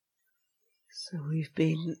So we've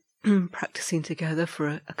been practicing together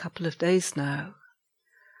for a couple of days now,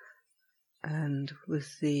 and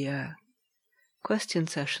with the question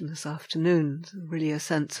session this afternoon, really a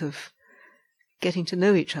sense of getting to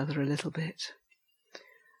know each other a little bit,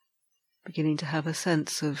 beginning to have a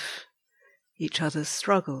sense of each other's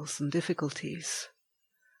struggles and difficulties,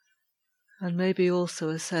 and maybe also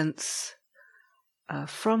a sense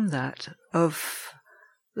from that of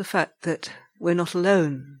the fact that we're not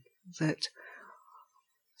alone, that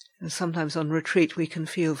sometimes on retreat we can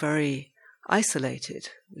feel very isolated.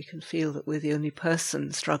 We can feel that we're the only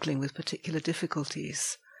person struggling with particular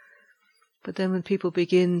difficulties. But then when people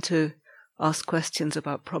begin to ask questions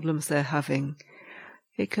about problems they're having,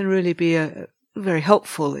 it can really be very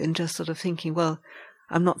helpful in just sort of thinking, well,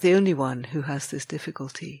 I'm not the only one who has this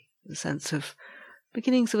difficulty. The sense of,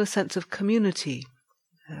 beginnings of a sense of community,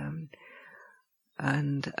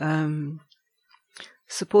 and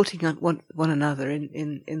supporting one another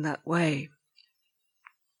in that way.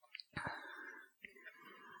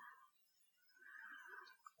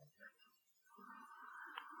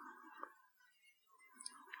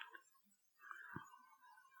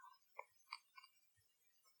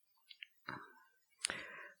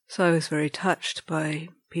 So I was very touched by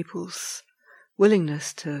people's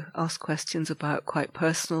willingness to ask questions about quite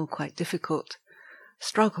personal, quite difficult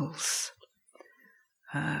struggles.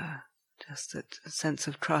 Just a sense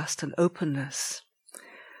of trust and openness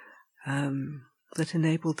that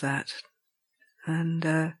enabled that.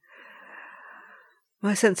 And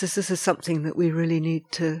my sense is this is something that we really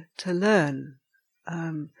need to learn,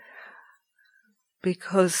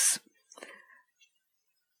 because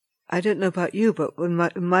I don't know about you, but in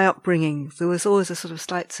my upbringing, there was always a sort of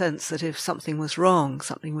slight sense that if something was wrong,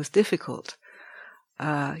 something was difficult,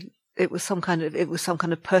 it was some kind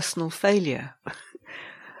of personal failure.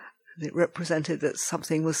 It represented that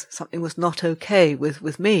something was not okay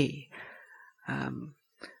with me,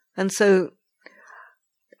 and so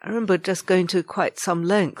I remember just going to quite some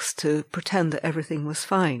lengths to pretend that everything was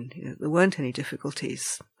fine. There weren't any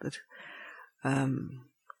difficulties, but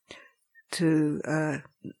to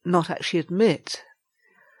not actually admit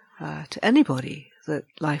to anybody that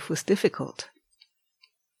life was difficult.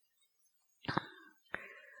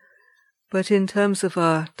 But in terms of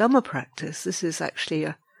our Dhamma practice, this is actually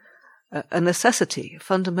a necessity, a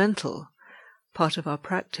fundamental part of our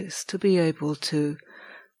practice, to be able to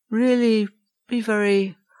really be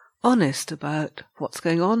very honest about what's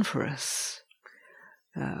going on for us.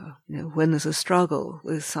 When there's a struggle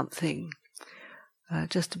with something,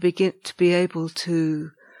 just to be able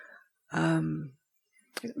to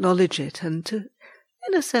acknowledge it and to,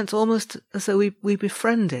 in a sense, almost as though we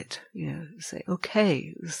befriend it. Say,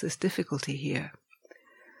 okay, there's this difficulty here.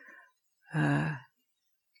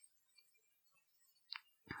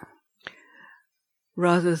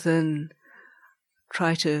 Rather than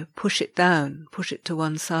try to push it down, push it to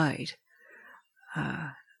one side,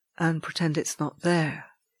 and pretend it's not there.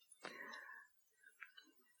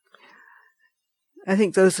 I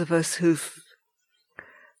think those of us who've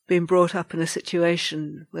been brought up in a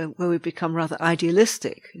situation where we become rather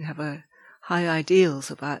idealistic, and have high ideals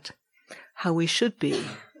about how we should be.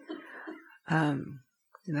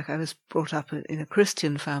 Like I was brought up in a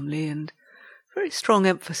Christian family, and very strong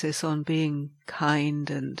emphasis on being kind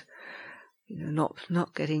and not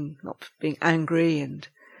being angry, and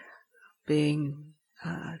being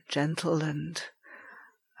gentle and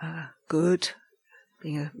good,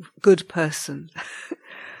 being a good person,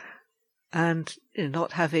 and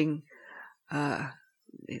not having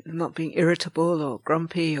not being irritable or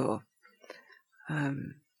grumpy or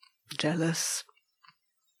jealous.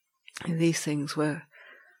 And these things were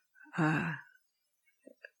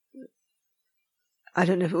I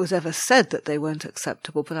don't know if it was ever said that they weren't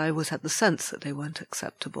acceptable, but I always had the sense that they weren't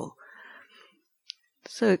acceptable.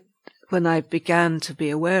 So when I began to be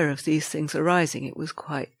aware of these things arising, it was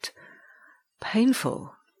quite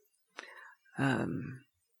painful,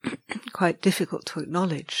 quite difficult to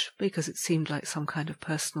acknowledge, because it seemed like some kind of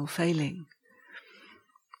personal failing.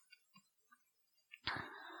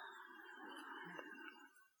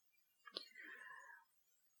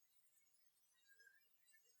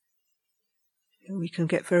 We can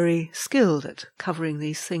get very skilled at covering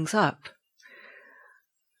these things up.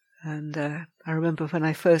 And I remember when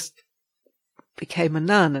I first became a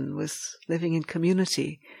nun and was living in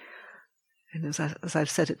community, and as I've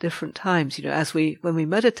said at different times, when we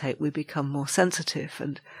meditate, we become more sensitive,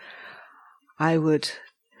 and I would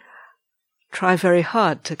try very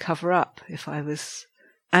hard to cover up if I was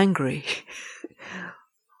angry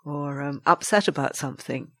or upset about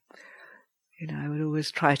something. I would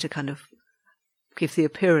always try to kind of give the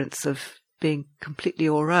appearance of being completely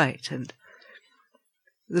all right. And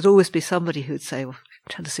there'd always be somebody who'd say, well,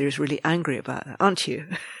 Chandasiri is really angry about that, aren't you?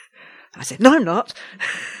 I said, no, I'm not.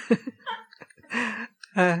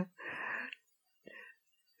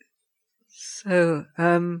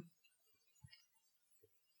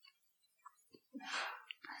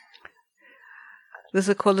 There's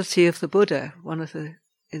a quality of the Buddha, one of the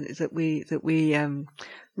that we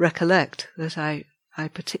recollect, that I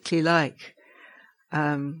particularly like.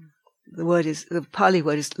 The Pali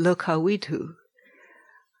word is lokavidhu.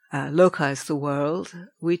 Loka is the world.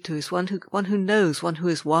 Vidhu is one who knows, one who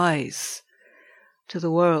is wise to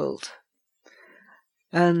the world.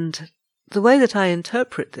 And the way that I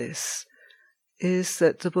interpret this is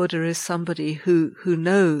that the Buddha is somebody who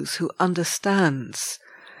knows, who understands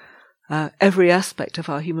every aspect of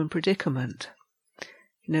our human predicament.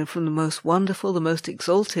 From the most wonderful, the most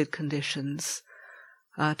exalted conditions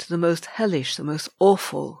to the most hellish, the most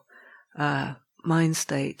awful mind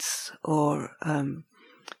states or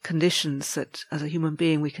conditions that as a human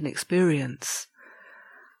being we can experience.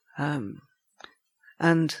 And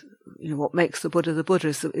what makes the Buddha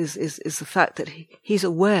is the fact that he's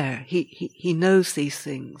aware, he knows these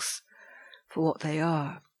things for what they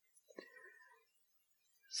are.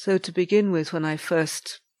 So to begin with, when I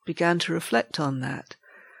first began to reflect on that,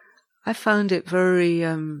 I found it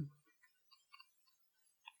a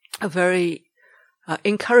very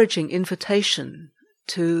encouraging invitation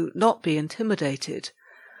to not be intimidated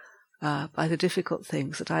by the difficult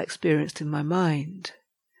things that I experienced in my mind,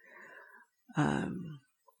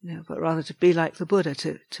 but rather to be like the Buddha,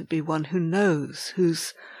 to be one who knows,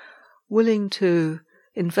 who's willing to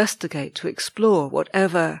investigate, to explore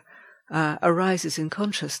whatever arises in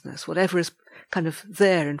consciousness, whatever is kind of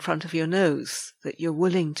there in front of your nose, that you're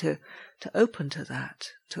willing to open to that,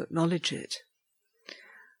 to acknowledge it.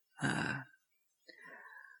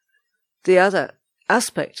 The other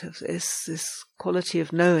aspect of this quality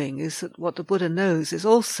of knowing, is that what the Buddha knows is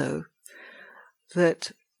also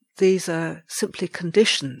that these are simply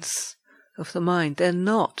conditions of the mind. They're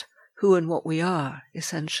not who and what we are,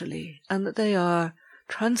 essentially, and that they are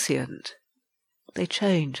transient. They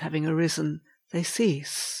change, having arisen, they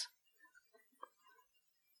cease.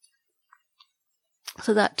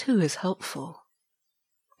 So that too is helpful.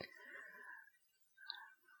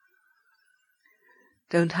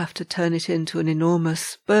 Don't have to turn it into an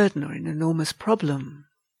enormous burden or an enormous problem.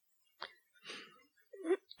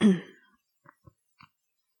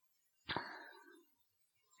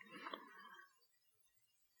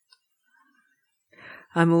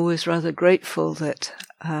 I'm always rather grateful that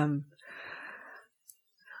the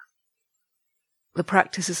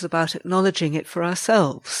practice is about acknowledging it for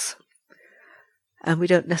ourselves, and we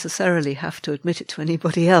don't necessarily have to admit it to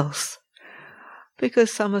anybody else,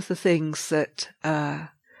 because some of the things that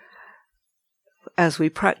as we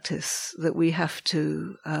practice that we have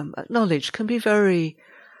to acknowledge can be very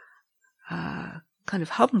kind of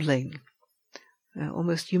humbling,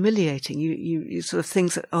 almost humiliating. You sort of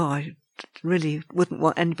things that, I really wouldn't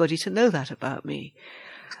want anybody to know that about me.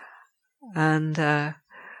 And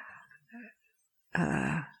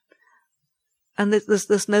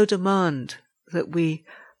there's no demand that we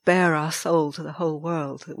bare our soul to the whole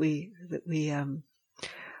world, that we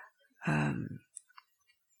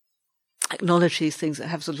acknowledge these things, that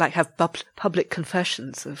have public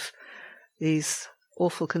confessions of these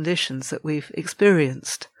awful conditions that we've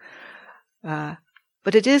experienced. But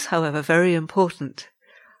it is, however, very important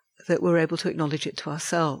that we're able to acknowledge it to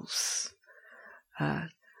ourselves,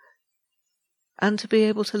 and to be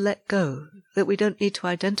able to let go, that we don't need to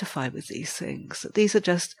identify with these things, that these are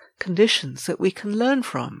just conditions that we can learn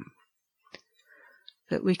from,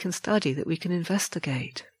 that we can study, that we can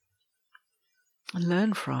investigate and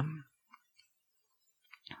learn from.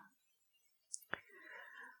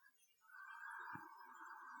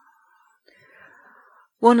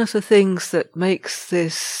 One of the things that makes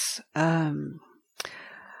this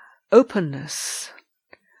openness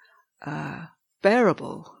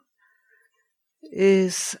bearable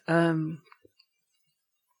is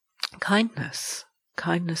kindness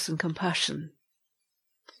and compassion.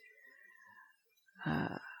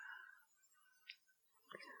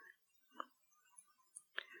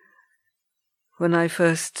 When I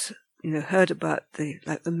first, heard about the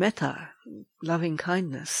metta, loving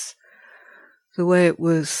kindness, the way it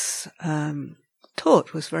was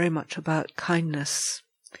taught was very much about kindness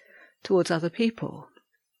towards other people.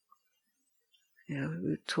 We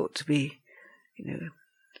were taught to be, I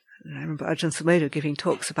remember Ajahn Sumedho giving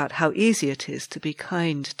talks about how easy it is to be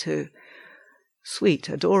kind to sweet,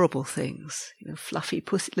 adorable things, fluffy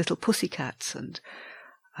little pussycats and,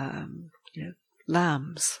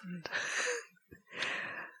 lambs and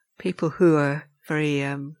people who are very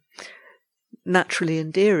naturally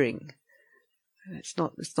endearing. It's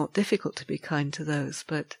not difficult to be kind to those,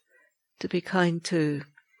 but to be kind to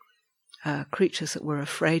creatures that we're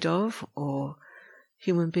afraid of, or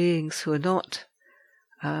human beings who are not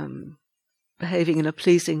behaving in a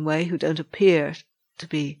pleasing way, who don't appear to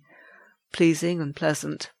be pleasing and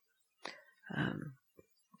pleasant,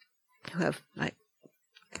 who have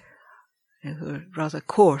who are rather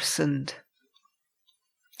coarse and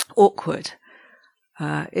awkward.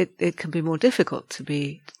 It can be more difficult to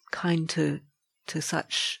be kind to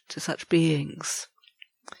such beings.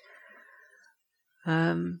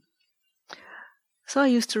 So I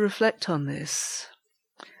used to reflect on this.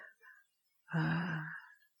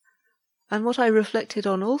 And what I reflected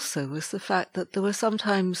on also was the fact that there were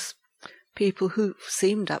sometimes people who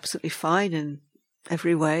seemed absolutely fine in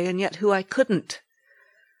every way, and yet who I couldn't.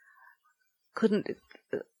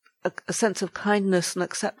 A sense of kindness and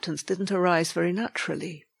acceptance didn't arise very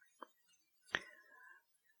naturally.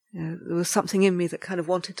 There was something in me that kind of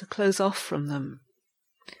wanted to close off from them.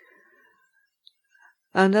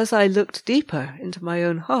 And as I looked deeper into my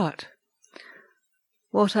own heart,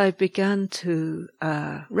 what I began to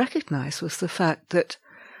recognize was the fact that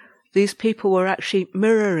these people were actually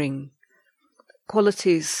mirroring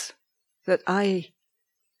qualities that I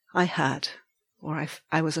had, or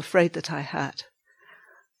I was afraid that I had,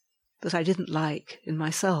 that I didn't like in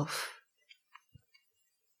myself.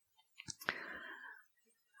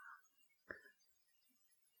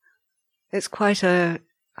 It's quite a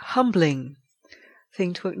humbling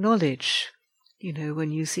thing to acknowledge,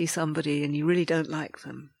 when you see somebody and you really don't like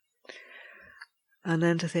them. And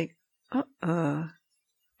then to think,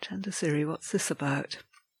 Chandasiri, what's this about?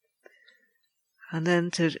 And then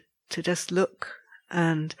to just look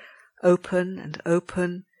and open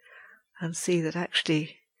and see that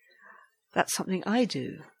actually that's something I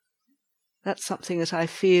do. That's something that I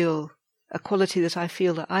feel, a quality that I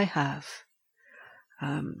feel that I have.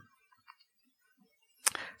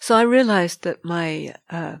 So I realized that my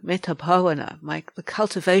metta bhavana, the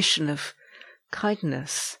cultivation of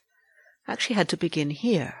kindness, actually had to begin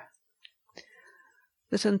here.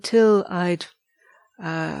 That until I'd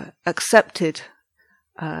accepted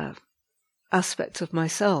aspects of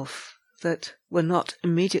myself that were not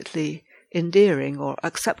immediately endearing or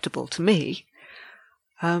acceptable to me,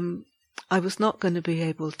 I was not going to be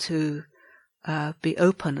able to be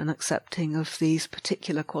open and accepting of these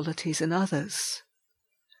particular qualities in others.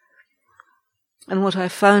 And what I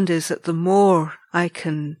found is that the more I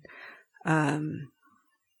can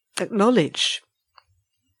acknowledge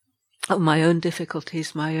my own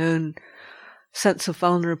difficulties, my own sense of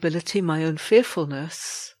vulnerability, my own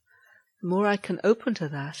fearfulness, the more I can open to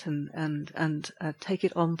that and take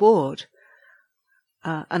it on board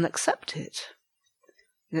and accept it.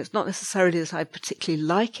 It's not necessarily that I particularly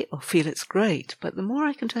like it or feel it's great, but the more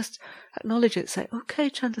I can just acknowledge it, say, okay,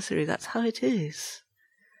 Chandasiri, that's how it is.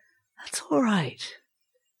 That's all right.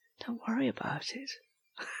 Don't worry about it.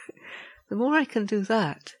 The more I can do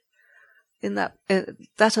that,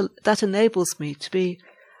 that enables me to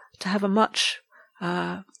have a much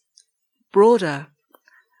broader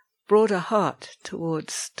heart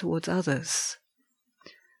towards others,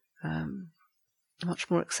 much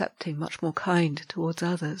more accepting, much more kind towards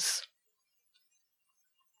others.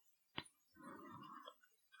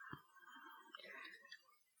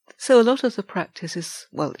 So a lot of the practice is,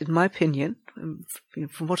 well, in my opinion,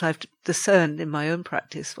 from what I've discerned in my own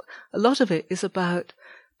practice, a lot of it is about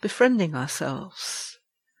befriending ourselves,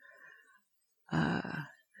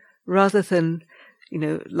 rather than,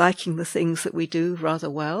 liking the things that we do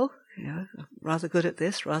rather well, rather good at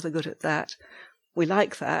this, rather good at that. We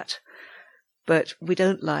like that, but we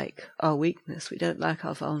don't like our weakness, we don't like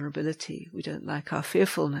our vulnerability, we don't like our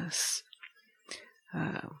fearfulness.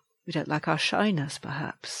 We don't like our shyness,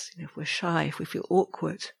 perhaps. If we're shy, if we feel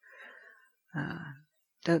awkward,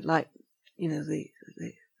 don't like, the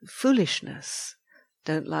foolishness.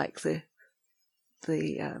 Don't like the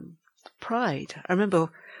pride. I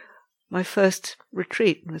remember my first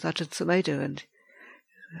retreat with Ajahn Sumedho, and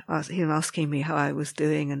him asking me how I was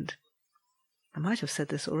doing, and I might have said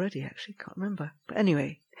this already. Actually, can't remember. But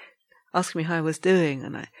anyway, asking me how I was doing,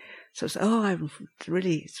 and I said,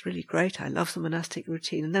 it's really great. I love the monastic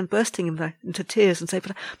routine. And then bursting into tears and say,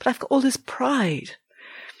 but I've got all this pride.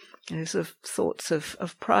 Sort of thoughts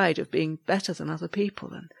of pride, of being better than other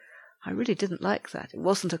people. And I really didn't like that. It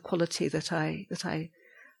wasn't a quality that I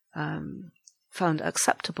found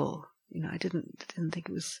acceptable. I didn't think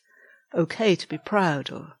it was okay to be proud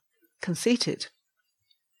or conceited.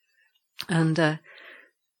 And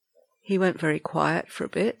he went very quiet for a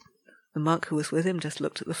bit. The monk who was with him just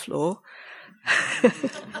looked at the floor.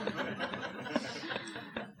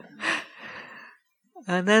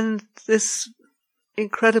 And then this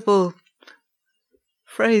incredible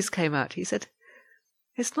phrase came out. He said,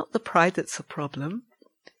 "It's not the pride that's a problem,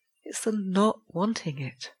 it's the not wanting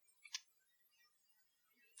it."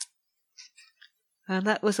 And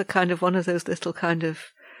that was a kind of one of those little kind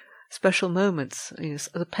of special moments.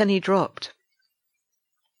 The penny dropped.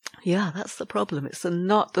 Yeah, that's the problem. It's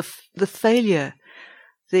the failure,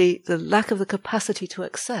 the lack of the capacity to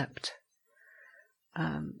accept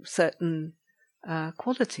certain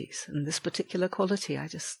qualities. And this particular quality, I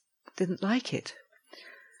just didn't like it.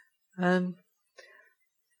 But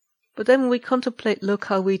then when we contemplate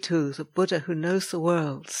Lokavitu, the Buddha who knows the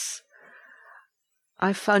worlds,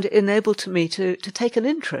 I found it enabled to me to take an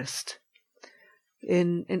interest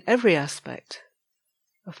in every aspect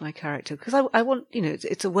of my character, because I want,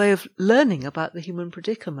 it's a way of learning about the human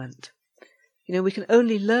predicament. We can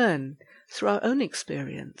only learn through our own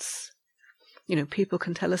experience. People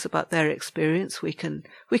can tell us about their experience, we can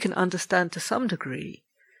understand to some degree,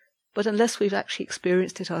 but unless we've actually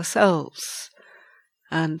experienced it ourselves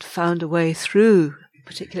and found a way through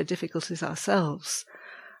particular difficulties ourselves,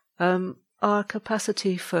 our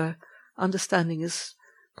capacity for understanding is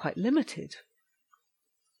quite limited.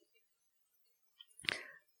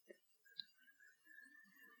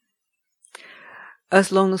 As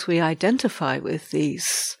long as we identify with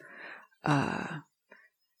these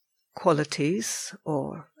qualities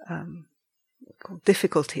or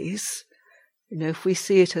difficulties, if we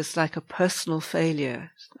see it as like a personal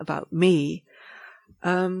failure about me,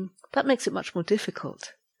 that makes it much more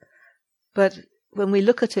difficult. But when we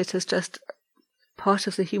look at it as just part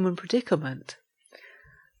of the human predicament,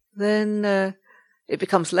 then it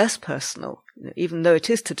becomes less personal, even though it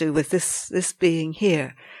is to do with this being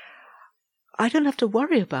here. I don't have to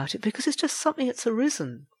worry about it because it's just something that's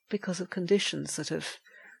arisen because of conditions that have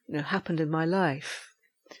happened in my life,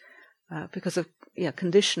 because of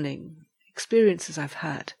conditioning, experiences I've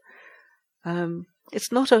had.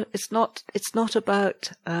 It's not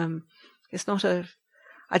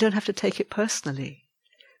I don't have to take it personally,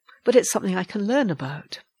 but it's something I can learn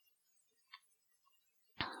about.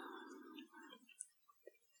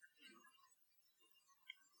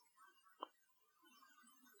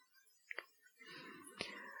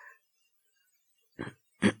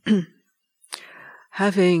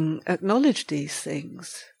 Having acknowledged these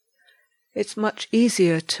things, it's much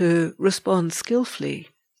easier to respond skillfully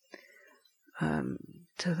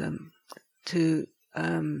to them.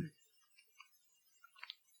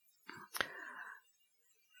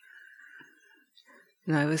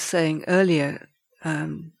 I was saying earlier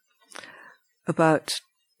about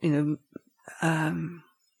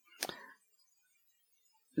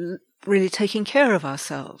really taking care of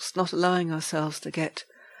ourselves, not allowing ourselves to get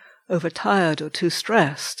overtired or too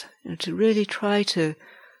stressed, to really try to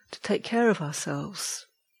take care of ourselves.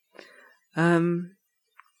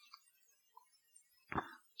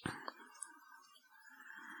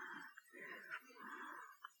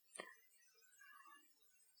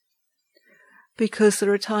 Because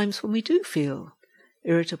there are times when we do feel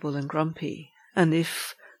irritable and grumpy, and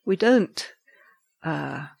if we don't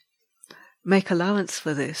make allowance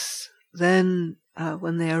for this, then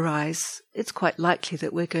when they arise, it's quite likely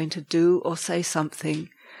that we're going to do or say something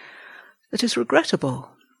that is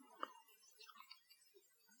regrettable.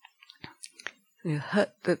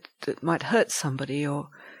 That might hurt somebody, or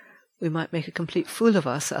we might make a complete fool of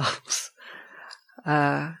ourselves,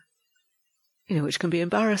 which can be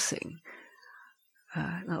embarrassing.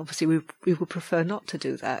 Obviously, we would prefer not to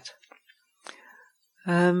do that.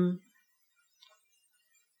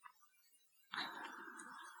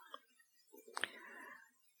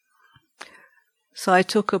 So I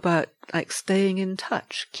talk about staying in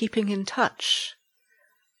touch, keeping in touch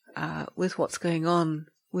with what's going on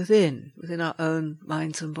within our own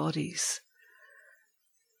minds and bodies,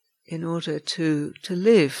 in order to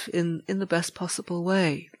live in the best possible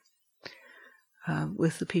way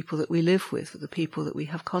with the people that we live with the people that we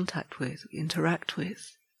have contact with, interact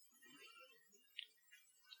with.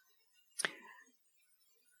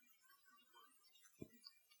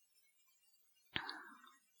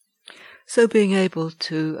 So being able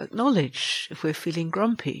to acknowledge if we're feeling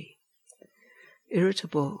grumpy,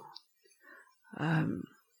 irritable,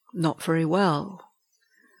 not very well,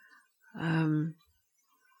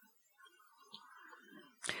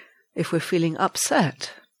 if we're feeling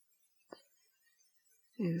upset.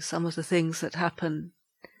 Some of the things that happen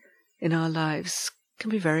in our lives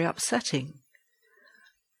can be very upsetting.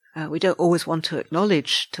 We don't always want to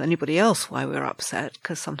acknowledge to anybody else why we're upset,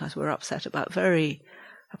 because sometimes we're upset about very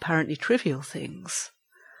apparently trivial things.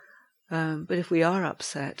 But if we are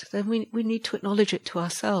upset, then we need to acknowledge it to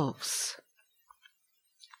ourselves,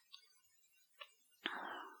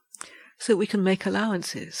 so we can make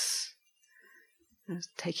allowances,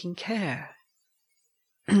 taking care.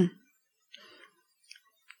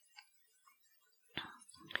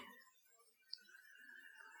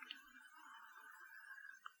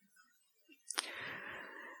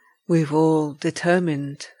 We've all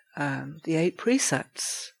determined the 8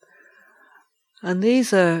 precepts, and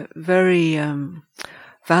these are very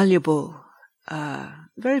valuable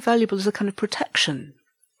as a kind of protection,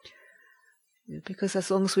 because as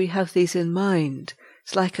long as we have these in mind,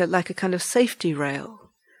 it's like a kind of safety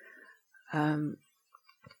rail.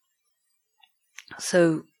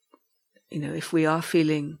 So, if we are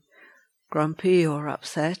feeling grumpy or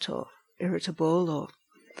upset or irritable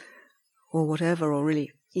or whatever, or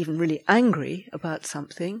even really angry about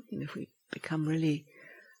something, if we become really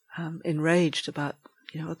enraged about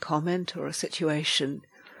a comment or a situation,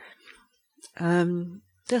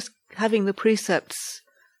 just having the precepts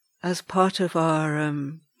as part of our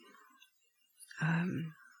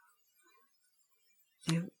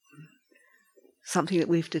something that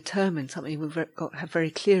we've determined, something we've have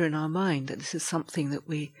very clear in our mind, that this is something that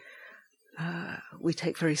we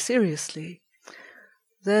take very seriously,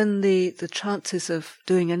 then the chances of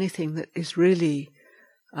doing anything that is really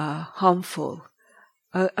harmful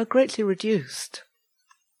are greatly reduced.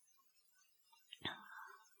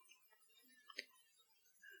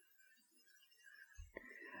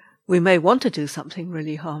 We may want to do something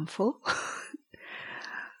really harmful,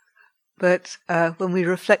 but when we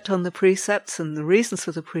reflect on the precepts and the reasons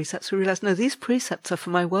for the precepts, we realize, no, these precepts are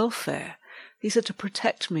for my welfare. These are to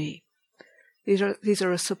protect me. These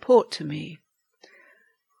are a support to me,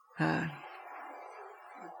 to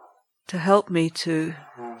help me to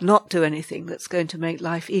not do anything that's going to make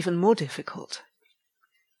life even more difficult,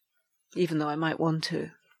 even though I might want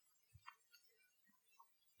to.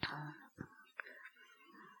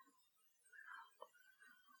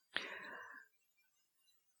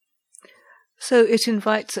 So it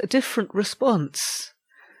invites a different response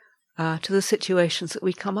to the situations that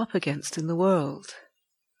we come up against in the world.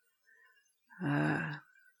 The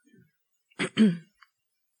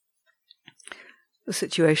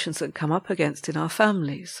situations that come up against in our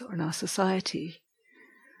families or in our society.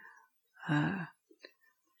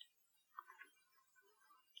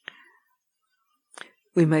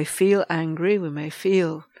 We may feel angry, we may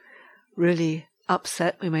feel really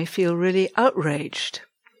upset, we may feel really outraged.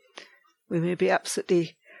 We may be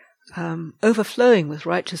absolutely overflowing with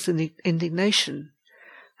righteous indignation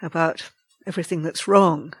about everything that's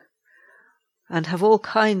wrong, and have all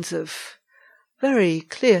kinds of very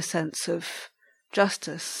clear sense of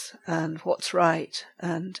justice and what's right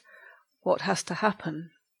and what has to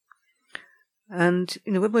happen. And,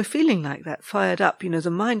 when we're feeling like that, fired up, the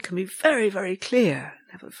mind can be very, very clear,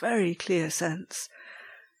 have a very clear sense.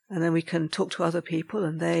 And then we can talk to other people,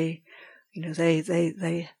 and they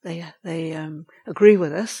agree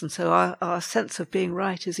with us, and so our sense of being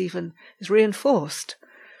right is reinforced.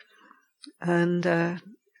 And then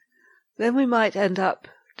we might end up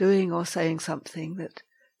doing or saying something that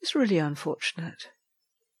is really unfortunate,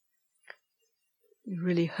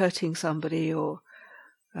 really hurting somebody or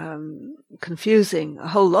confusing a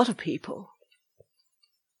whole lot of people.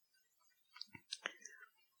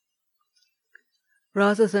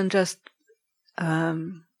 Rather than just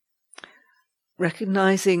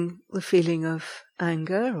recognizing the feeling of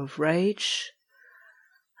anger, of rage,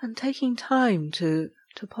 and taking time to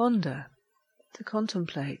ponder, to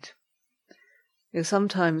contemplate.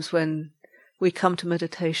 Sometimes when we come to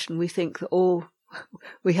meditation, we think that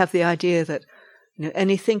we have the idea that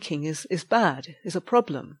any thinking is bad, is a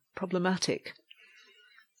problematic.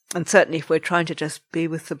 And certainly if we're trying to just be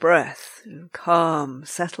with the breath, calm,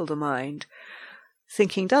 settle the mind,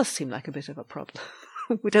 thinking does seem like a bit of a problem.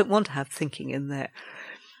 We don't want to have thinking in there.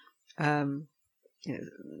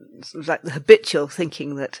 It's like the habitual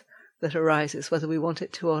thinking that arises, whether we want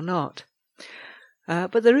it to or not.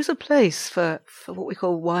 But there is a place for what we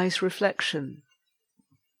call wise reflection,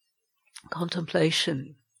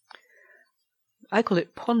 contemplation. I call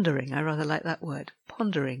it pondering. I rather like that word.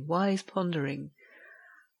 Pondering, wise pondering.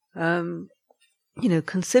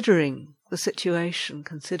 Considering the situation,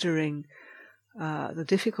 considering the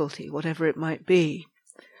difficulty, whatever it might be.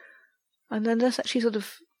 And then just actually sort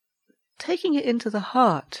of taking it into the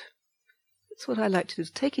heart. That's what I like to do,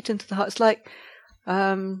 take it into the heart. It's like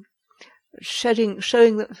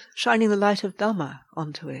shining the light of Dhamma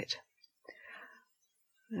onto it.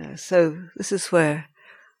 So this is where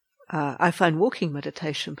I find walking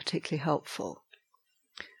meditation particularly helpful.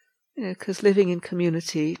 because living in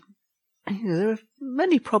community, there are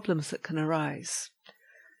many problems that can arise.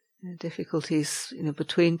 Difficulties,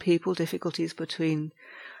 between people, difficulties between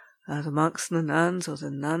the monks and the nuns, or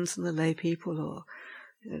the nuns and the lay people, or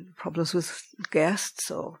problems with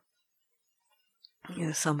guests, or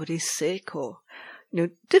somebody's sick, or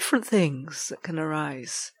different things that can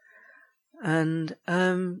arise. And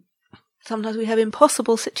sometimes we have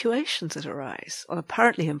impossible situations that arise, or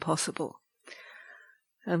apparently impossible.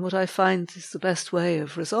 And what I find is the best way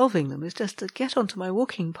of resolving them is just to get onto my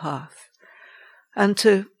walking path and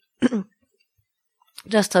to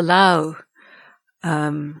just allow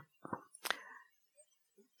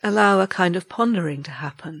a kind of pondering to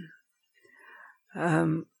happen.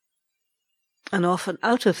 And often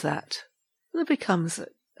out of that, there becomes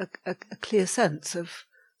a clear sense of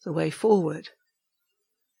the way forward.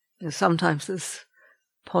 Sometimes there's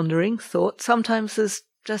pondering, thought, sometimes there's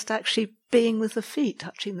just actually being with the feet,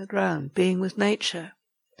 touching the ground, being with nature.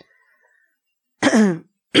 I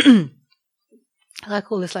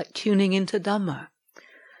call this like tuning into Dhamma,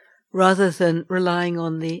 rather than relying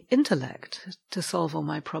on the intellect to solve all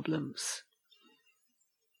my problems.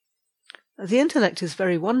 The intellect is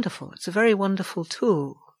very wonderful. It's a very wonderful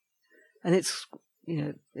tool, and it's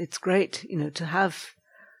great, to have,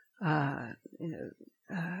 to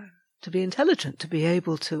be intelligent, to be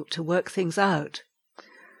able to work things out.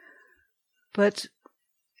 But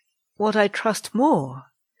what I trust more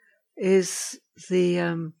is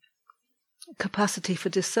the capacity for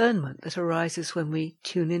discernment that arises when we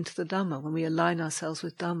tune into the Dhamma, when we align ourselves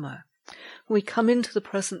with Dhamma, when we come into the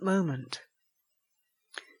present moment.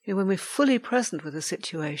 When we're fully present with a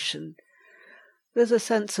situation, there's a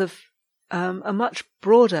sense of a much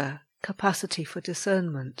broader capacity for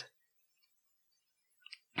discernment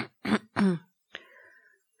and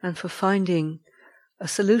for finding a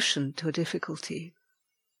solution to a difficulty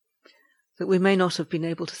that we may not have been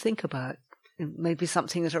able to think about. It may be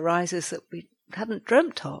something that arises that we hadn't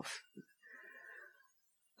dreamt of.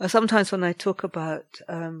 Or sometimes when I talk about,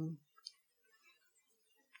 in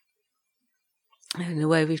a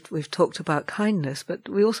way we've talked about kindness, but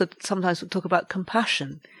we also sometimes talk about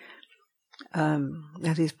compassion.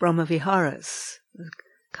 These Brahma Viharas,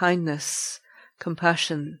 kindness,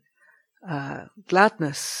 compassion,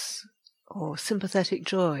 gladness, or sympathetic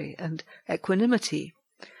joy, and equanimity.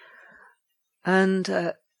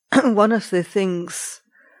 And one of the things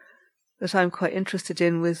that I'm quite interested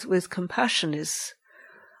in with compassion is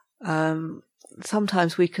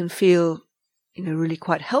sometimes we can feel, really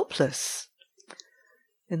quite helpless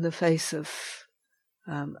in the face of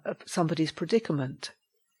somebody's predicament.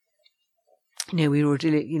 We would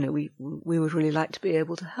really like to be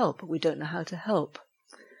able to help, but we don't know how to help.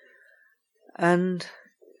 And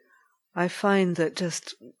I find that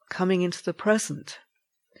just coming into the present,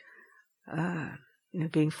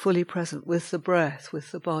 being fully present with the breath,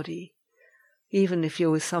 with the body, even if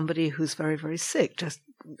you're with somebody who's very, very sick, just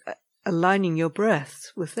aligning your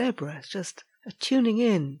breath with their breath, just tuning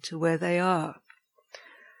in to where they are,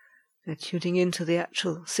 tuning into the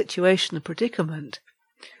actual situation, the predicament.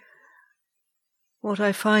 What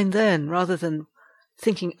I find then, rather than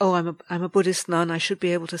thinking, I'm a Buddhist nun, I should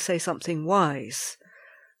be able to say something wise.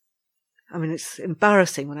 I mean, it's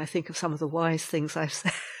embarrassing when I think of some of the wise things I've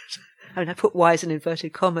said. I put wise in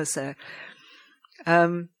inverted commas there.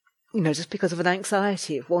 Just because of an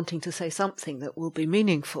anxiety of wanting to say something that will be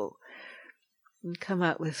meaningful. And come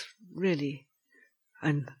out with really,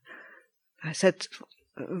 and I said,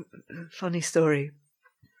 funny story,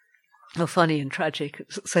 or funny and tragic at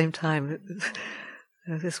the same time.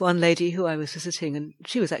 This one lady who I was visiting, and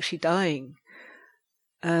she was actually dying.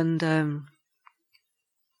 And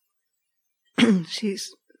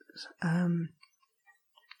she's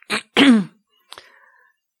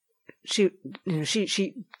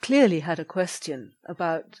she clearly had a question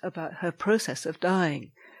about her process of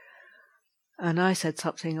dying, and I said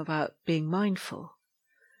something about being mindful,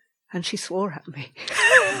 and she swore at me.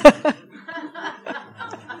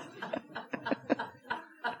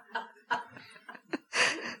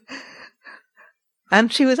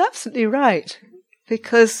 And she was absolutely right,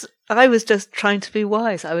 because I was just trying to be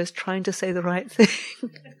wise. I was trying to say the right thing.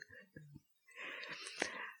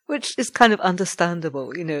 Which is kind of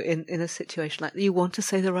understandable, in a situation like that. You want to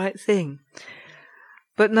say the right thing.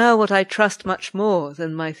 But now what I trust much more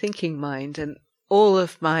than my thinking mind and all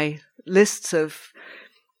of my lists of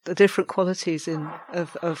the different qualities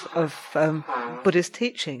of Buddhist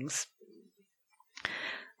teachings,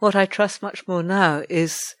 what I trust much more now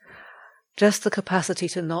is just the capacity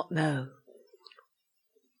to not know.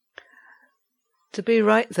 To be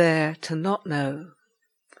right there, to not know.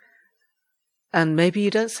 And maybe you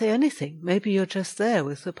don't say anything. Maybe you're just there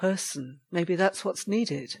with the person. Maybe that's what's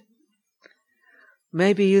needed.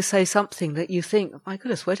 Maybe you say something that you think, oh my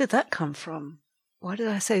goodness, where did that come from? Why did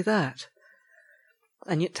I say that?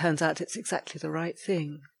 And it turns out it's exactly the right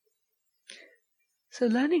thing. So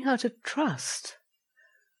learning how to trust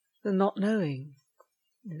the not knowing,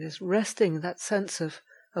 is resting that sense of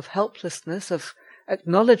helplessness, of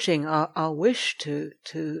acknowledging our wish to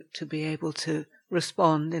be able to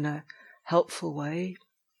respond in a helpful way,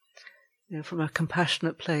 from a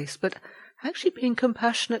compassionate place, but actually being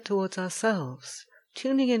compassionate towards ourselves,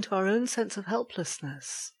 tuning into our own sense of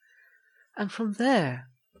helplessness, and from there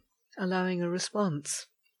allowing a response.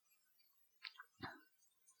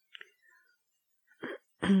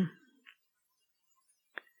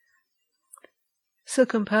 So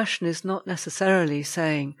compassion is not necessarily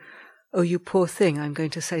saying, oh, you poor thing, I'm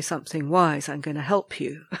going to say something wise, I'm going to help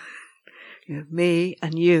you. Me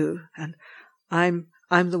and you, and I'm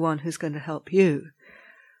the one who's going to help you.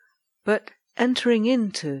 But entering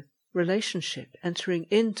into relationship, entering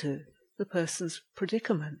into the person's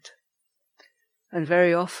predicament. And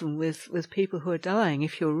very often with people who are dying,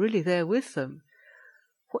 if you're really there with them,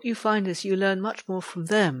 what you find is you learn much more from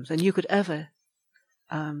them than you could ever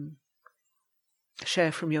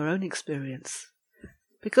share from your own experience.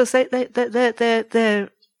 Because they're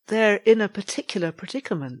in a particular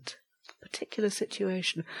predicament, particular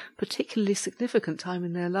situation, particularly significant time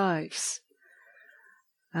in their lives,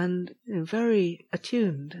 and very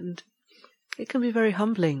attuned, and it can be very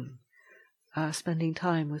humbling spending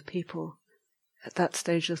time with people at that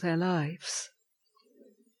stage of their lives.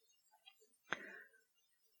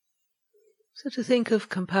 So to think of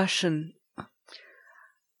compassion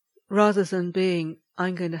rather than being,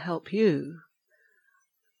 I'm going to help you,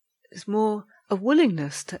 is more a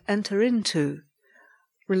willingness to enter into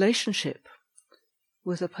relationship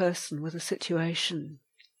with a person, with a situation,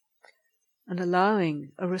 and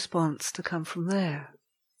allowing a response to come from there,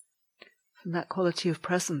 from that quality of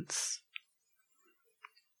presence.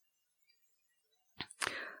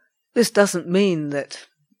 This doesn't mean that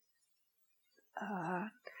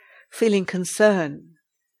feeling concern,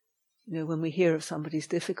 when we hear of somebody's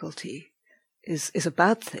difficulty, is a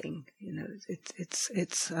bad thing.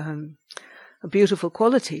 It's a beautiful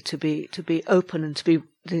quality to be open and to be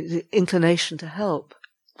the inclination to help.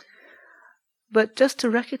 But just to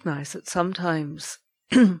recognize that sometimes,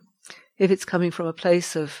 if it's coming from a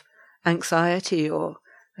place of anxiety or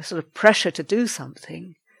a sort of pressure to do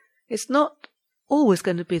something, it's not always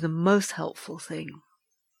going to be the most helpful thing.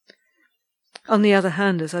 On the other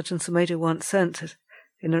hand, as Ajahn Sumedho once said,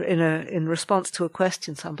 in response to a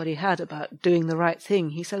question somebody had about doing the right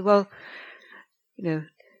thing, he said, well,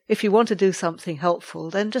 if you want to do something helpful,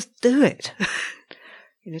 then just do it.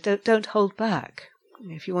 Don't hold back.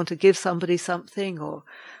 If you want to give somebody something or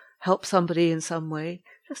help somebody in some way,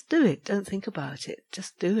 just do it. Don't think about it.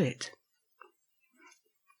 Just do it.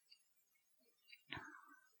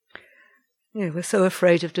 We're so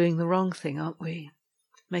afraid of doing the wrong thing, aren't we?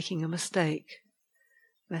 Making a mistake,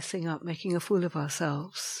 messing up, making a fool of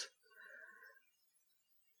ourselves.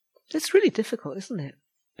 It's really difficult, isn't it?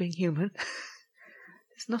 Being human.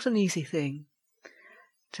 It's not an easy thing.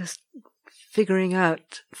 Just figuring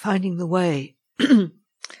out, finding the way.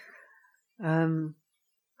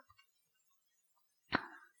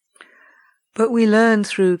 But we learn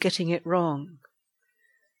through getting it wrong.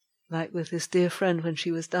 Like with this dear friend when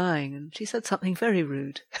she was dying, and she said something very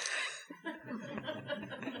rude.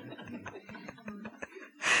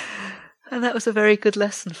 And that was a very good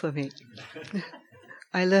lesson for me.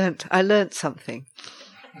 I learnt something.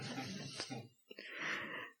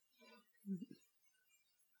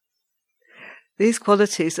 These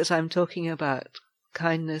qualities that I'm talking about,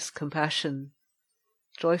 kindness, compassion,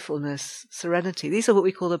 joyfulness, serenity, these are what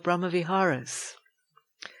we call the Brahmaviharas,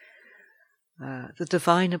 the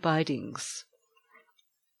divine abidings.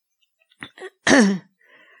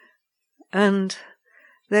 And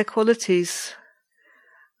they're qualities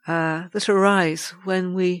that arise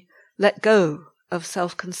when we let go of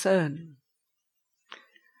self-concern,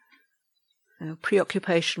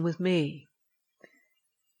 preoccupation with me.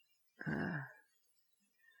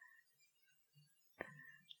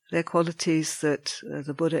 They're qualities that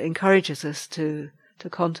the Buddha encourages us to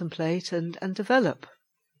contemplate and develop.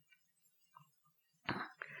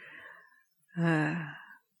 In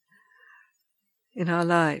our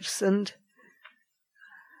lives. And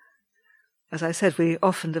as I said, we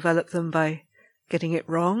often develop them by getting it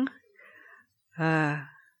wrong. And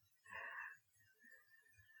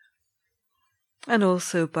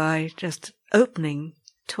also by just opening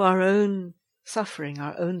to our own suffering,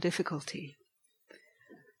 our own difficulty.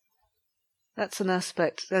 That's an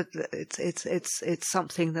aspect that it's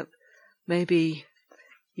something that maybe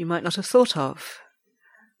you might not have thought of.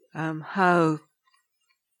 How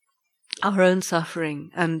our own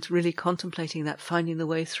suffering and really contemplating that, finding the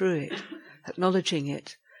way through it, acknowledging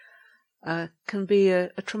it, can be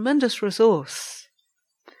a tremendous resource.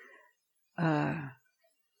 So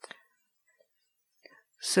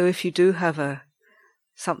if you do have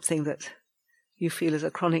something that you feel is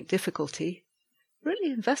a chronic difficulty,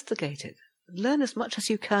 really investigate it. Learn as much as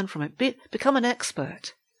you can from it. Become an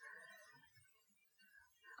expert.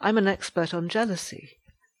 I'm an expert on jealousy.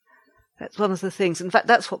 That's one of the things. In fact,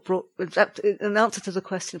 that's what brought, an answer to the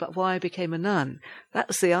question about why I became a nun. That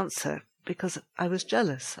was the answer, because I was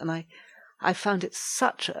jealous, and I found it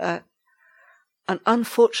such an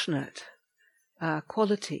unfortunate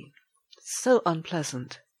quality, so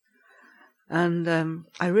unpleasant, and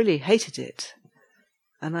I really hated it.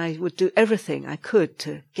 And I would do everything I could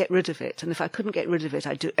to get rid of it. And if I couldn't get rid of it,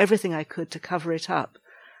 I'd do everything I could to cover it up,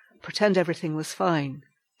 pretend everything was fine.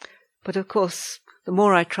 But of course, the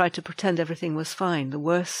more I tried to pretend everything was fine, the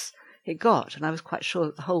worse it got. And I was quite sure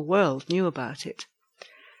that the whole world knew about it.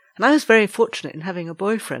 And I was very fortunate in having a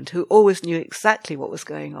boyfriend who always knew exactly what was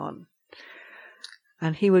going on.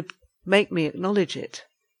 And he would make me acknowledge it,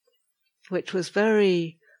 which was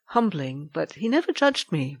very humbling, but he never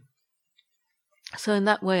judged me. So in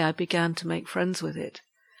that way I began to make friends with it.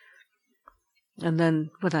 And then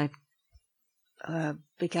when I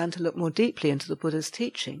began to look more deeply into the Buddha's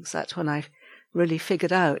teachings, that's when I really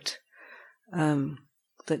figured out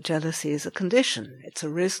that jealousy is a condition. It's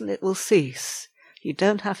arisen, it will cease. You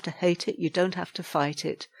don't have to hate it, you don't have to fight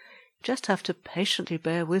it. You just have to patiently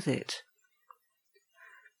bear with it.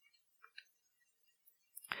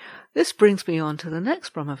 This brings me on to the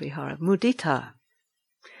next Brahmavihara, mudita.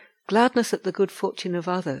 Gladness at the good fortune of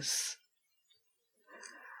others.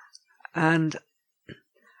 And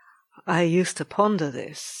I used to ponder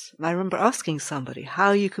this. And I remember asking somebody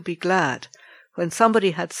how you could be glad when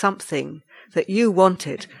somebody had something that you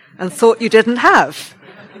wanted and thought you didn't have.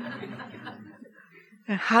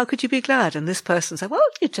 How could you be glad? And this person said, well,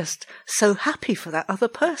 you're just so happy for that other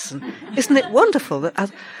person. Isn't it wonderful?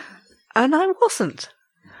 And I wasn't.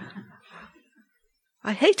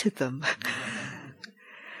 I hated them.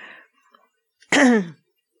 And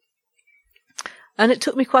it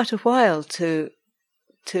took me quite a while to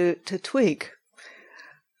tweak,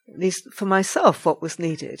 at least for myself, what was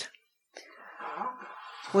needed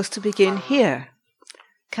was to begin here.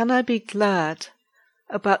 Can I be glad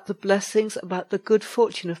about the blessings, about the good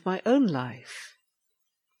fortune of my own life?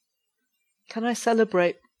 Can I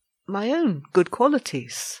celebrate my own good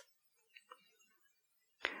qualities?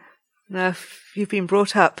 Now, if you've been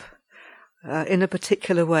brought up in a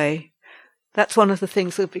particular way, that's one of the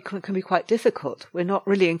things that can be quite difficult. We're not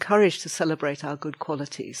really encouraged to celebrate our good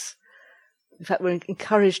qualities. In fact, we're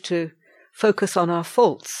encouraged to focus on our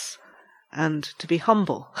faults and to be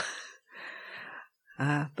humble.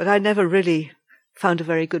 But I never really found a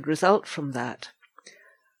very good result from that.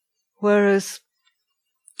 Whereas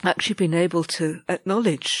actually being able to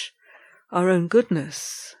acknowledge our own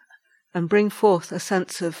goodness and bring forth a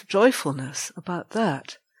sense of joyfulness about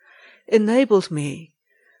that enabled me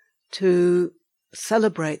to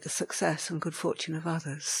celebrate the success and good fortune of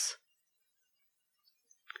others.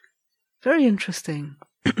 Very interesting.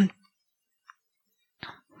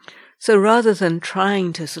 So rather than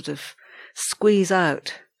trying to sort of squeeze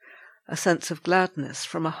out a sense of gladness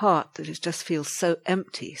from a heart that just feels so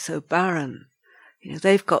empty, so barren,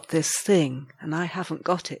 they've got this thing and I haven't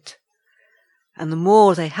got it. And the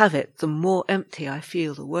more they have it, the more empty I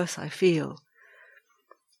feel, the worse I feel.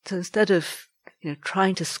 So instead of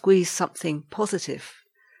trying to squeeze something positive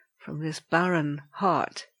from this barren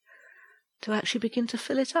heart, to actually begin to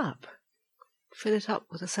fill it up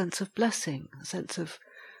with a sense of blessing, a sense of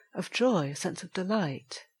joy, a sense of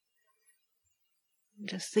delight.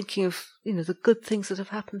 Just thinking of, the good things that have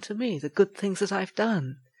happened to me, the good things that I've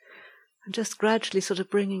done, and just gradually sort of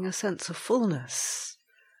bringing a sense of fullness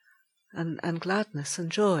and gladness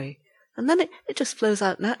and joy. And then it just flows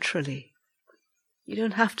out naturally. You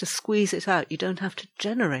don't have to squeeze it out. You don't have to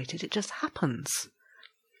generate it. It just happens.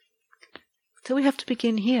 So we have to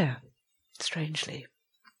begin here, strangely.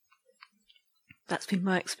 That's been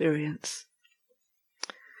my experience.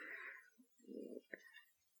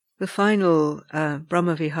 The final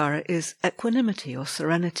Brahmavihara is equanimity or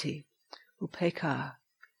serenity, upekkha.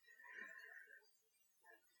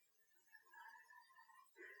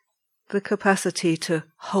 The capacity to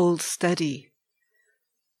hold steady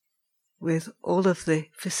with all of the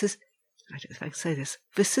vicissitudes,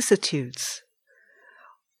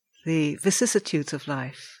 the vicissitudes of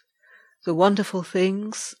life, the wonderful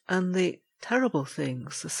things and the terrible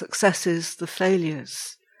things, the successes, the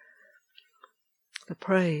failures, the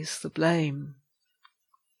praise, the blame,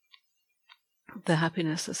 the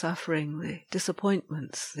happiness, the suffering, the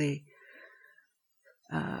disappointments, the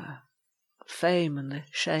fame and the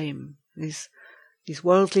shame, these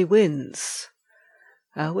worldly wins,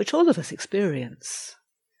 which all of us experience.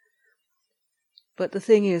 But the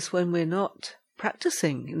thing is, when we're not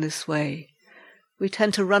practicing in this way, we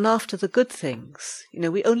tend to run after the good things.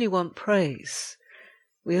 We only want praise.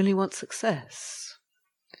 We only want success.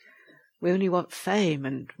 We only want fame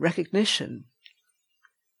and recognition.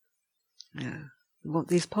 We want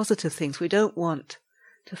these positive things. We don't want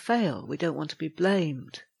to fail. We don't want to be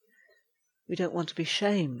blamed. We don't want to be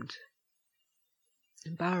shamed,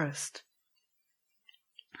 embarrassed.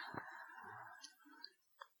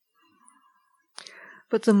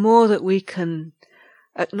 But the more that we can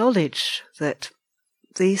acknowledge that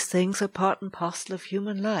these things are part and parcel of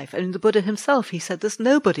human life. And the Buddha himself, he said, there's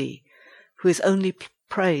nobody who is only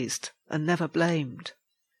praised and never blamed.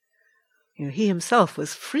 He himself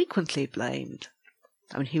was frequently blamed.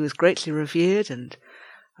 He was greatly revered and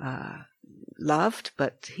loved,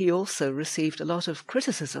 but he also received a lot of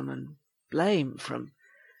criticism and blame from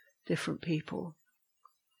different people.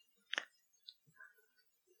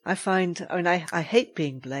 I find, I hate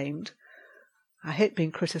being blamed. I hate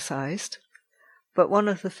being criticized. But one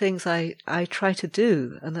of the things I try to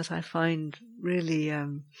do, and that I find really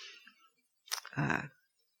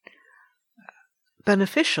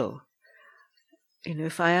beneficial,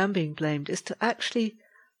 if I am being blamed, is to actually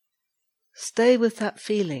stay with that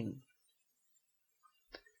feeling.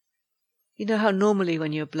 You know how normally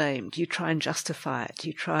when you're blamed, you try and justify it,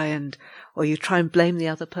 you try and blame the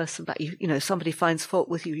other person back. Somebody finds fault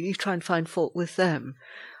with you, you try and find fault with them,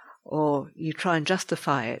 or you try and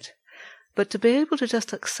justify it. But to be able to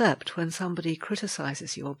just accept when somebody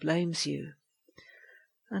criticizes you or blames you,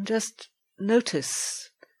 and just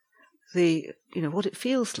notice what it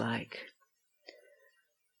feels like.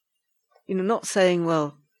 Not saying,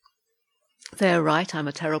 well, they're right, I'm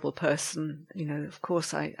a terrible person, of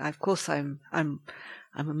course I'm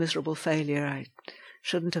a miserable failure, I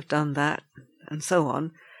shouldn't have done that, and so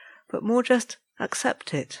on, but more just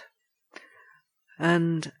accept it.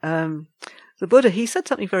 And the Buddha, he said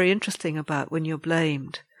something very interesting about when you're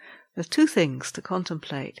blamed. There's two things to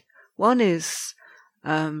contemplate. One is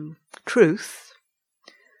truth.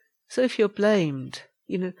 So if you're blamed,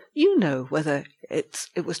 you know whether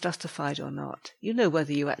it was justified or not. You know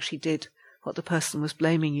whether you actually did what the person was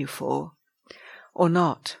blaming you for or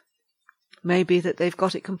not. Maybe that they've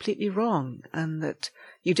got it completely wrong and that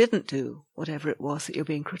you didn't do whatever it was that you're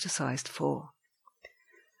being criticized for.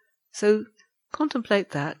 So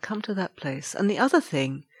contemplate that, come to that place. And the other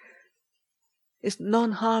thing is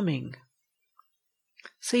non-harming.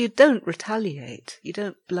 So you don't retaliate, you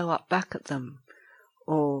don't blow up back at them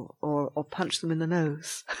or punch them in the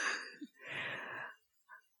nose.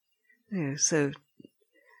 So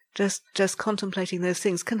just contemplating those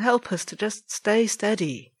things can help us to just stay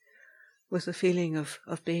steady with the feeling of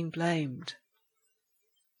being blamed.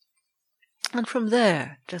 And from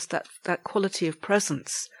there, just that quality of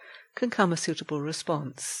presence can come a suitable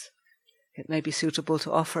response. It may be suitable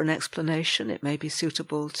to offer an explanation. It may be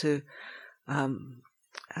suitable to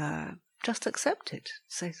just accept it.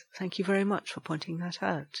 Say, thank you very much for pointing that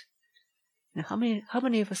out. How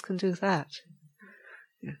many of us can do that?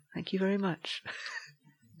 Thank you very much.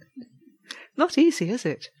 Not easy, is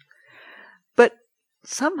it? But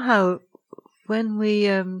somehow, when we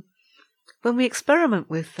experiment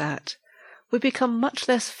with that, we become much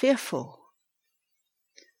less fearful.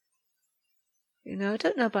 I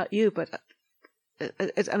don't know about you, but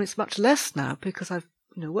it's much less now because I've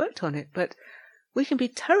worked on it. But we can be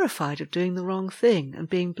terrified of doing the wrong thing and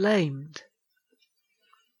being blamed.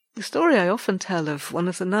 The story I often tell of one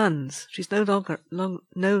of the nuns. She's no longer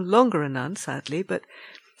a nun, sadly, but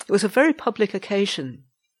it was a very public occasion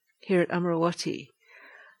here at Amaravati.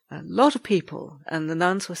 A lot of people, and the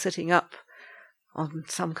nuns were sitting up on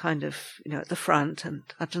some kind of, at the front, and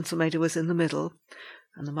Ajahn Sumedho was in the middle,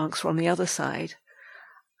 and the monks were on the other side.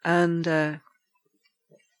 And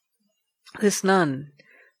this nun,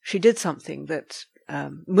 she did something that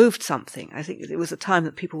moved something. I think it was a time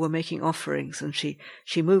that people were making offerings, and she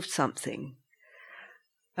moved something.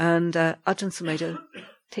 And Ajahn Sumedho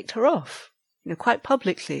ticked her off, quite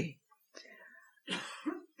publicly.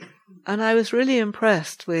 And I was really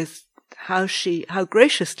impressed with how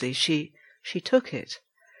graciously she took it.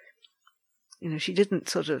 She didn't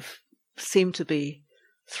sort of seem to be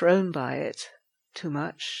thrown by it too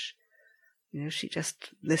much. She just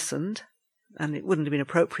listened and it wouldn't have been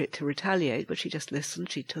appropriate to retaliate, but she just listened,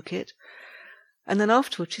 she took it. And then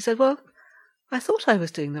afterwards she said, well, I thought I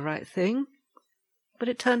was doing the right thing, but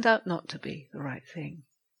it turned out not to be the right thing.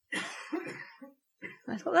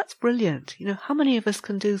 I thought, that's brilliant. How many of us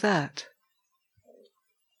can do that?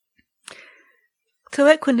 So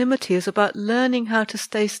equanimity is about learning how to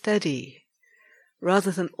stay steady,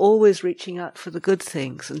 rather than always reaching out for the good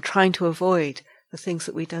things and trying to avoid the things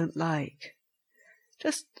that we don't like.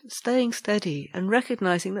 Just staying steady and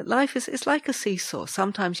recognizing that life is like a seesaw.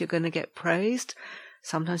 Sometimes you're going to get praised,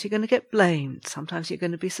 sometimes you're going to get blamed, sometimes you're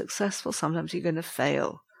going to be successful, sometimes you're going to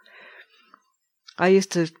fail. I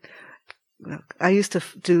used to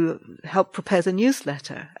help prepare the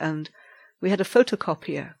newsletter, and we had a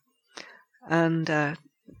photocopier, and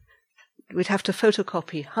we'd have to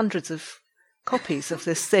photocopy hundreds of copies of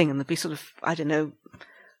this thing, and there'd be sort of,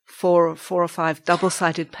 4 or 5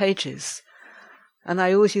 double-sided pages. And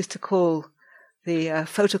I always used to call the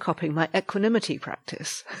photocopying my equanimity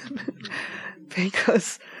practice,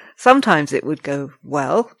 because sometimes it would go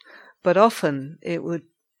well, but often it would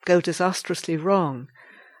go disastrously wrong,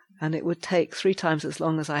 and it would take 3 times as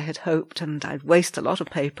long as I had hoped, and I'd waste a lot of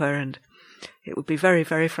paper, and it would be very,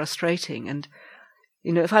 very frustrating. And,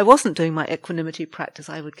 if I wasn't doing my equanimity practice,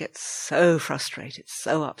 I would get so frustrated,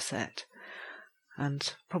 so upset,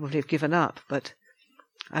 and probably have given up, but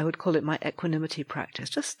I would call it my equanimity practice.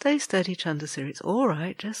 Just stay steady, Chandasiri. It's all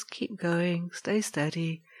right. Just keep going. Stay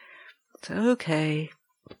steady. It's okay.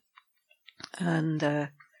 And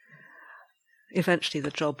eventually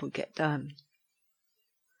the job would get done.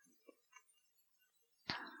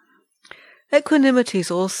 Equanimity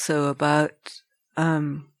is also about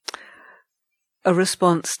a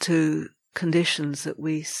response to conditions that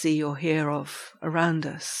we see or hear of around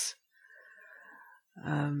us.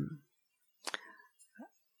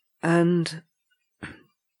 And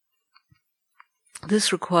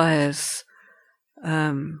this requires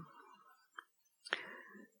a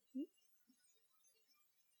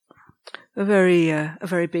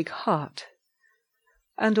very big heart.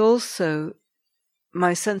 And also,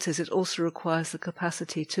 my sense is it also requires the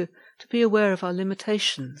capacity to be aware of our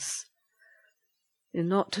limitations, and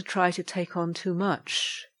not to try to take on too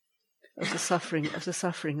much of the suffering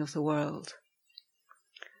of the world.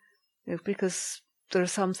 Because there are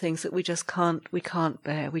some things that we just can't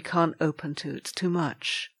bear, we can't open to, it's too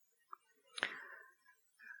much.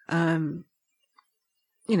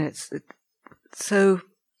 So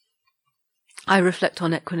I reflect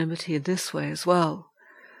on equanimity in this way as well.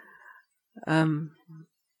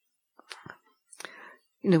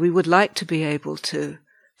 We would like to be able to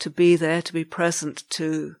be there, to be present,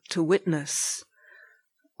 to witness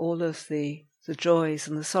all of the joys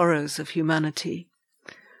and the sorrows of humanity.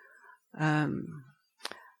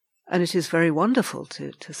 And it is very wonderful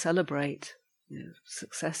to celebrate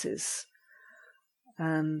successes.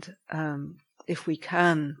 And if we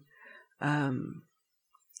can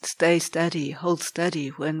stay steady, hold steady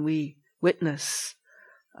when we witness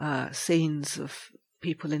scenes of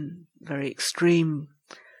people in very extreme,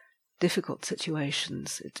 difficult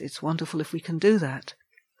situations, it's wonderful if we can do that.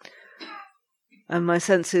 And my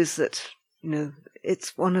sense is that,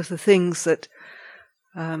 it's one of the things that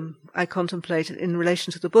I contemplated in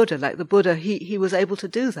relation to the Buddha. Like the Buddha, he was able to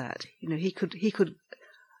do that. He could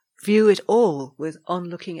view it all with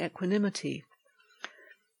onlooking equanimity.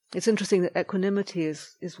 It's interesting that equanimity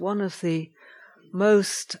is one of the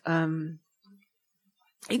most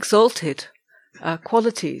exalted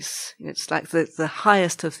qualities. It's like the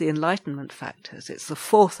highest of the enlightenment factors. It's the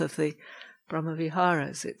 4th of the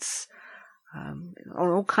Brahmaviharas. It's on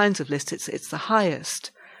all kinds of lists. It's the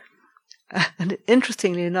highest. And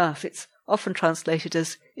interestingly enough, it's often translated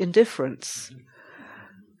as indifference. And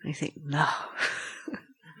you think, no.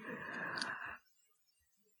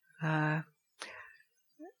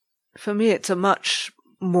 For me, it's a much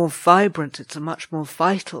more vibrant, it's a much more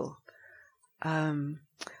vital kind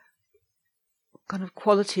of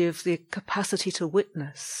quality of the capacity to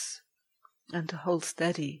witness and to hold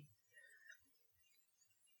steady.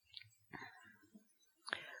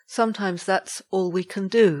 Sometimes that's all we can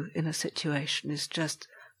do in a situation, is just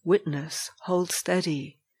witness, hold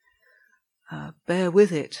steady, bear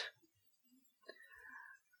with it.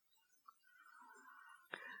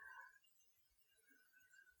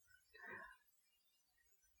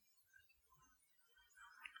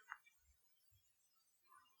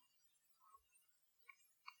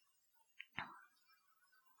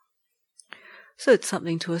 So it's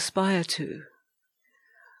something to aspire to.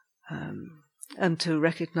 And to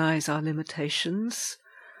recognize our limitations,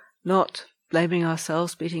 not blaming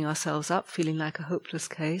ourselves, beating ourselves up, feeling like a hopeless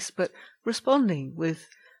case, but responding with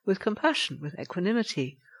with compassion, with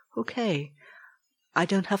equanimity. Okay, I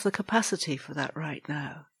don't have the capacity for that right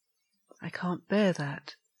now. I can't bear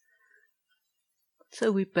that.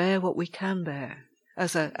 So we bear what we can bear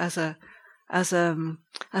as an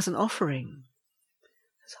offering,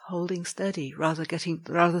 as holding steady, rather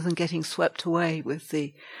than getting swept away with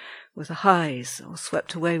the highs or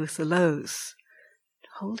swept away with the lows.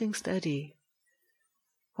 Holding steady.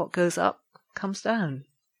 What goes up comes down.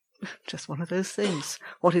 Just one of those things.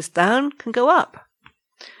 What is down can go up.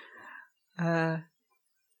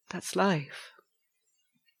 That's life.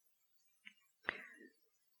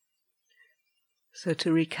 So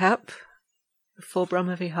to recap, the 4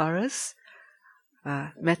 Brahmaviharas,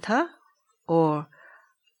 metta, or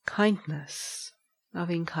kindness,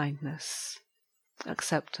 loving kindness,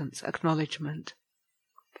 acceptance, acknowledgement.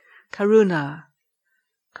 Karuna,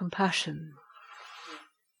 compassion,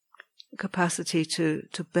 the capacity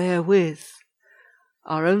to bear with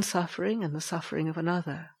our own suffering and the suffering of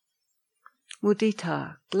another.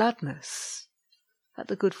 Mudita, gladness at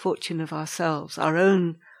the good fortune of ourselves,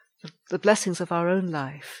 the blessings of our own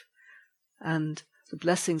life, and the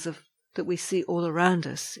blessings that we see all around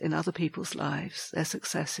us in other people's lives, their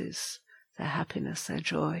successes, their happiness, their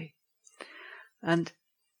joy. And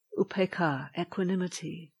upekkha,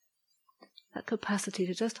 equanimity, that capacity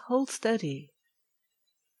to just hold steady.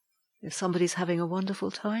 If somebody's having a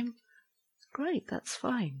wonderful time, great, that's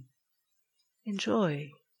fine.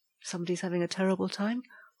 Enjoy. If somebody's having a terrible time,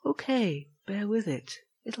 okay, bear with it.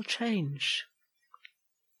 It'll change.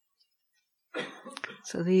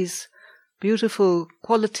 So these beautiful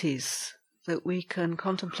qualities that we can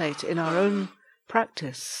contemplate in our own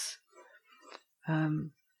practice,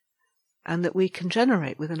 and that we can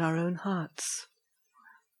generate within our own hearts.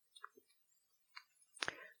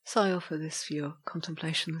 So I offer this for your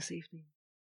contemplation this evening.